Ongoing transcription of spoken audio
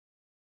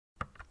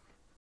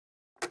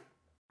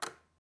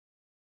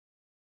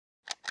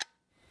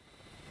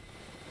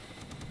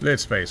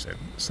Let's face it,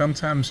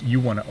 sometimes you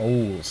want to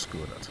old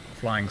school it,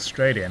 flying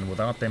straight in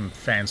without them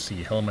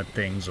fancy helmet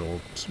things or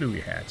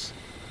slewy hats.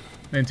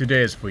 Then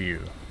today is for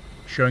you,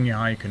 showing you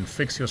how you can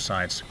fix your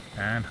sights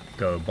and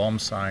go bomb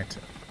sight,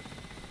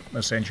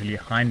 essentially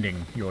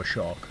hiding your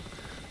shark.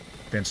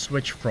 Then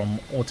switch from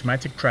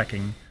automatic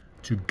tracking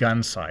to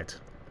Gunsight,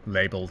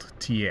 labeled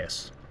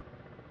TS.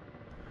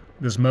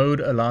 This mode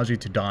allows you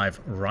to dive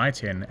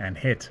right in and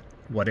hit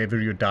whatever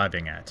you're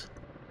diving at.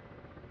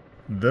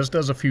 This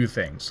does a few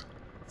things.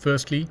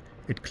 Firstly,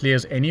 it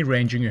clears any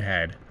ranging you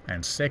had,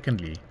 and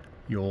secondly,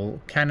 your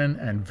cannon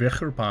and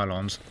vigor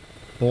pylons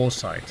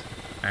boresight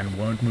and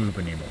won't move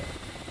anymore.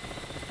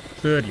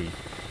 Thirdly,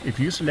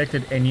 if you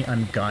selected any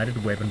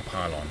unguided weapon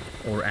pylon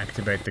or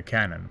activate the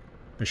cannon,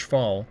 the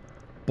Shkval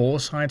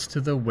boresights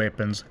to the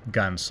weapon's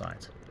gun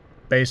sight,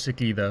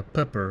 basically the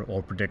pipper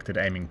or predicted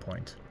aiming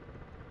point.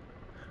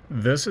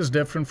 This is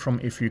different from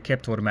if you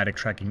kept automatic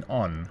tracking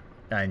on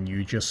and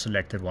you just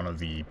selected one of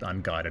the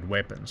unguided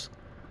weapons.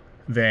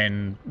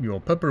 Then your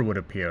pipper would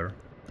appear,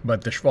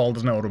 but the Shkval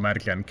doesn't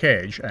automatically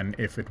uncage, and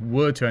if it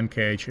were to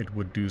uncage, it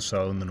would do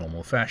so in the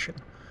normal fashion.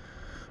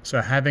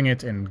 So having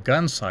it in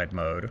gunsight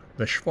mode,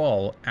 the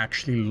Shkval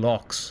actually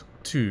locks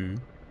to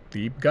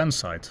the gun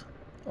sight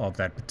of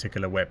that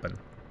particular weapon,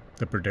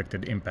 the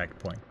predicted impact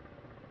point.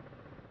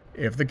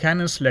 If the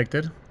cannon is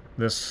selected,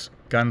 this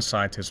gun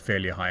sight is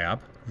fairly high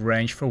up,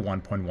 range for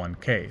 1.1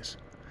 Ks.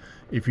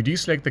 If you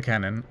deselect the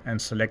cannon and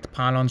select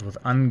pylons with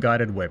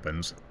unguided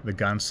weapons, the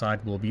gun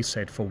sight will be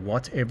set for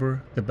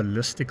whatever the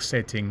ballistic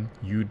setting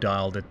you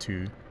dialed it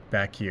to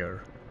back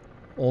here,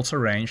 also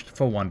ranged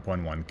for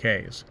 1.1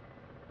 Ks.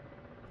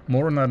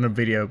 More on that in a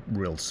video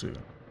real soon.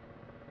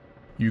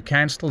 You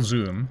can still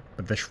zoom,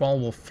 but the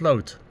Shkval will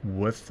float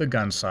with the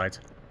gun sight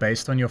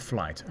based on your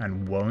flight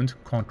and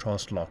won't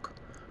contrast lock,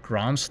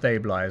 ground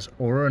stabilize,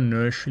 or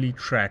inertially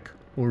track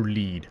or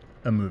lead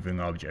a moving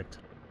object.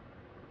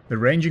 The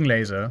ranging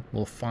laser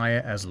will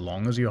fire as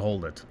long as you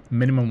hold it,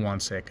 minimum 1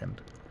 second.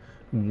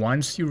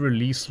 Once you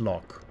release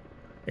lock,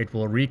 it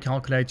will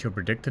recalculate your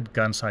predicted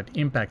gunsight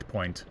impact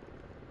point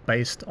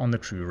based on the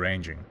true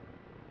ranging.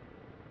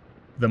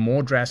 The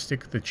more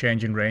drastic the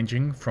change in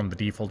ranging from the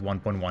default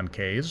 1.1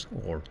 Ks,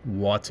 or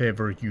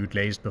whatever you'd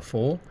lased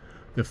before,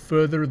 the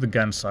further the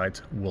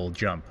gunsight will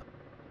jump.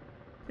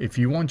 If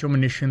you want your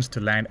munitions to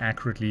land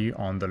accurately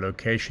on the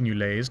location you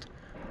lased,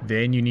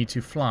 then you need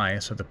to fly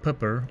so the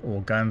pipper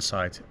or gun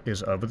sight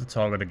is over the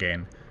target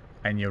again,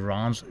 and your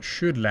rounds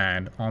should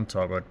land on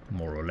target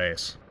more or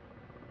less.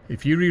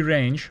 If you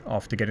re-range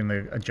after getting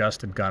the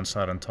adjusted gun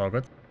sight on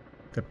target,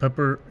 the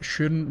pipper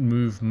shouldn't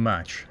move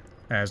much,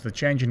 as the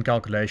change in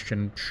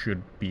calculation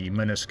should be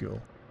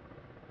minuscule.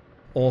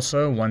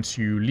 Also, once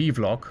you leave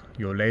lock,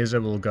 your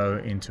laser will go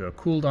into a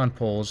cooldown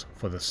pause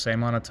for the same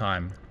amount of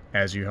time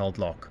as you held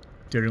lock,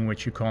 during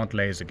which you can't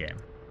laser again.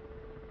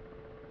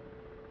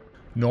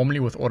 Normally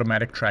with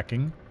automatic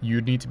tracking,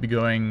 you'd need to be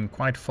going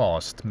quite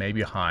fast,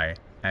 maybe high,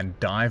 and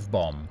dive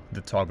bomb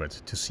the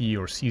target to see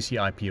your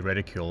CCRP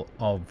reticule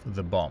of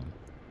the bomb.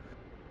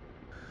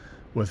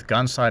 With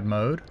gunsight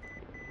mode,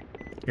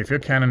 if your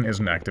cannon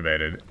isn't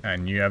activated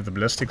and you have the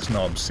ballistics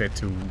knob set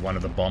to one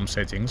of the bomb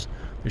settings,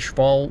 the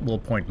Shkval will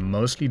point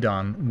mostly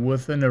down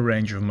within a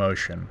range of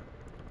motion,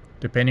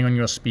 depending on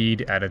your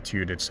speed,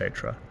 attitude,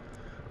 etc.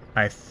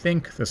 I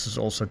think this is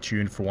also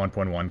tuned for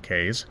 1.1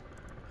 Ks,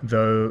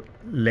 though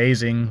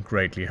lasing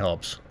greatly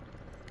helps.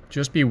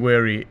 Just be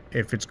wary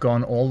if it's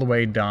gone all the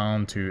way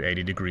down to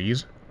 80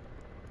 degrees.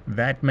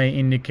 That may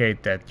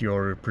indicate that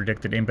your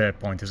predicted impact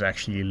point is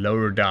actually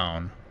lower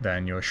down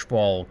than your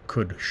Shkval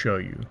could show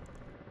you.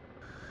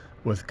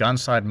 With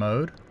gunsight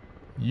mode,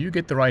 you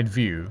get the right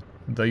view,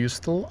 though you're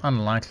still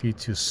unlikely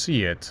to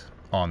see it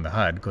on the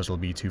HUD because it'll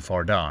be too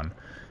far down.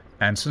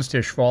 And since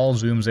your Shkval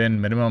zooms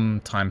in minimum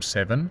times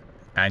 7,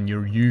 and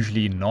you're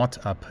usually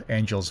not up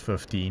Angels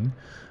 15,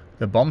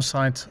 the bomb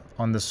sight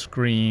on the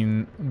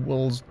screen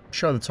will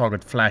show the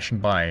target flashing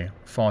by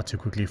far too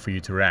quickly for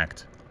you to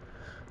react.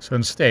 So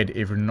instead,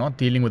 if you're not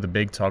dealing with a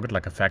big target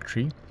like a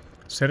factory,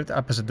 set it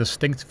up as a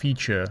distinct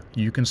feature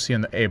you can see on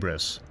the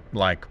ABRIS,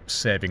 like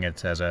saving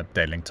it as a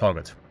dead-link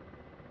target.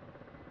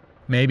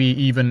 Maybe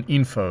even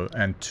info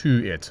and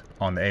to it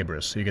on the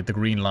ABRIS, so you get the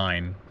green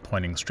line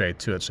pointing straight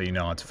to it so you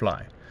know how to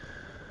fly.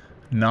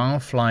 Now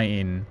fly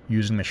in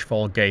using the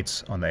Shkval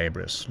gates on the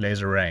ABRIS,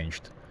 laser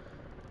ranged.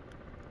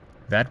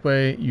 That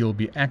way you'll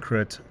be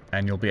accurate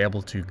and you'll be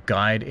able to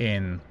guide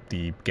in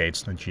the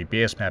gates on the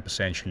GPS map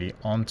essentially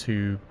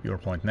onto your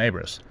point in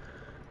ABRIS.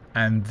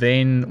 And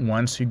then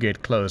once you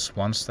get close,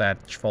 once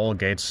that Shkval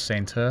gates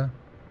center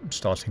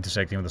starts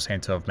intersecting with the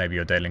center of maybe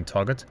your dead-link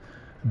target,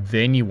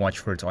 then you watch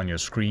for it on your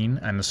screen,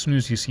 and as soon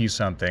as you see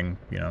something,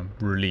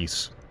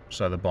 release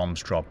so the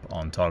bombs drop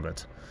on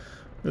target.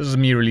 This is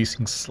me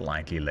releasing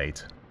slightly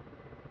late.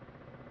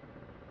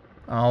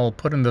 I'll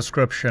put in the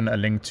description a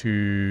link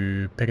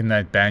to Picking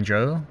That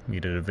Banjo.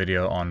 We did a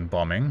video on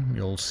bombing.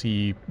 You'll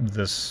see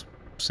this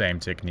same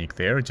technique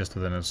there, just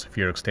with a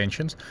few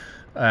extensions.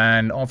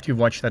 And after you've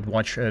watched that,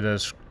 watch a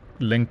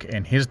link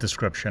in his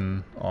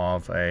description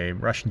of a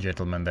Russian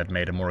gentleman that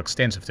made a more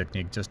extensive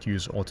technique. Just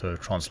use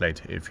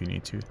auto-translate if you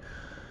need to.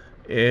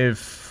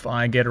 If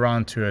I get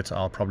around to it,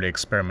 I'll probably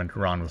experiment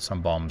around with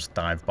some bombs,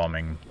 dive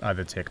bombing,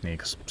 other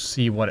techniques,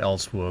 see what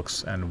else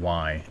works and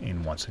why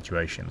in what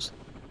situations.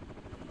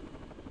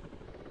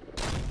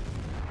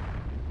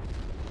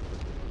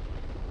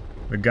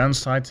 The gun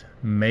sight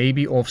may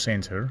be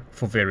off-center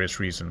for various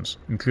reasons,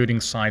 including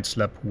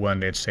sideslip,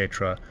 wind,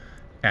 etc.,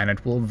 and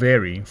it will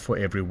vary for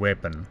every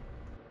weapon.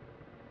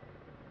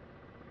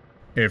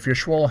 If your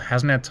Shkval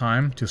hasn't had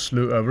time to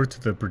slew over to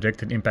the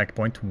predicted impact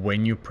point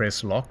when you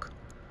press lock,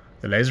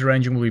 the laser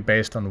ranging will be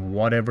based on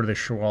whatever the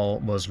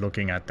Shkval was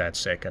looking at that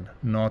second,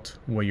 not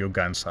where your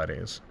gun sight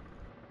is.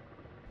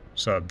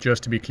 So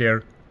just to be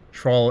clear,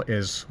 Shkval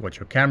is what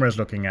your camera is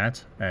looking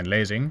at and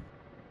lasing,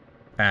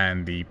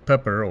 and the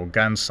pipper or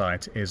gun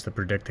sight is the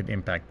predicted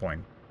impact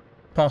point.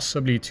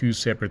 Possibly two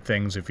separate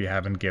things if you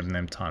haven't given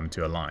them time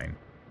to align.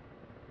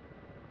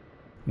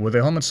 With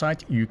the helmet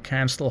sight, you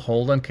can still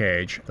hold on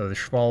cage, though the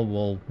Shkval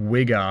will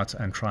wig out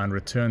and try and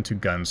return to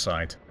gun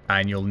sight,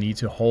 and you'll need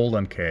to hold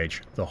on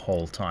cage the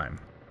whole time.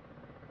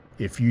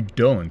 If you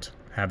don't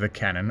have the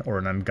cannon or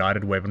an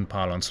unguided weapon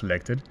pylon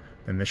selected,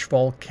 then the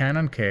Shkval can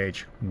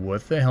uncage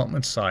with the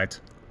helmet sight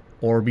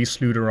or be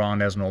slewed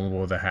around as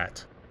normal with a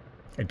hat.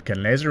 It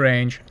can laser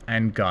range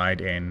and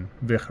guide in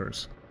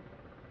Vichers.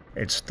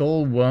 It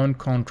still won't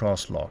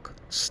contrast lock,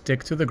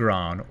 stick to the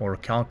ground or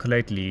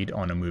calculate lead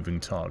on a moving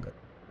target.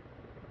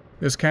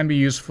 This can be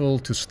useful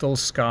to still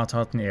scout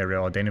out an area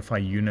or identify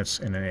units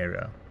in an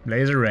area,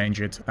 laser range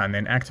it, and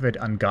then activate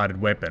unguided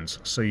weapons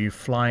so you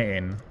fly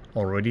in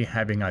already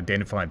having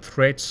identified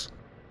threats,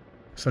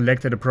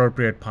 selected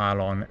appropriate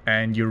pylon,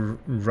 and you're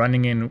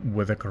running in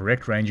with the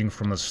correct ranging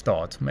from the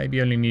start,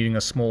 maybe only needing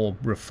a small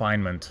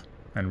refinement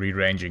and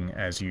re-ranging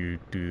as you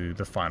do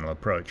the final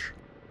approach.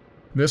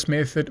 This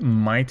method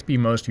might be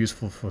most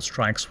useful for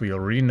strikes where you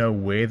already know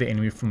where the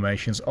enemy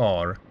formations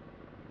are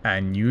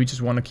and you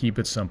just want to keep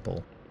it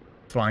simple.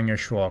 Flying your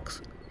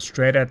Shkval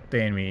straight at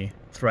the enemy,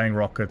 throwing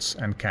rockets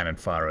and cannon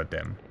fire at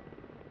them.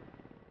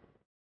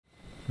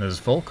 This is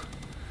Volk.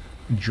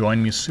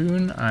 Join me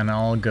soon and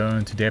I'll go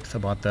into depth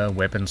about the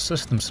weapon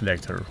system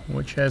selector,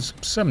 which has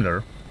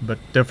similar but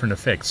different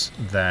effects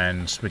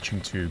than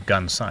switching to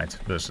gun sight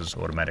versus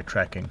automatic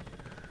tracking.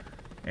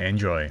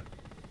 Enjoy.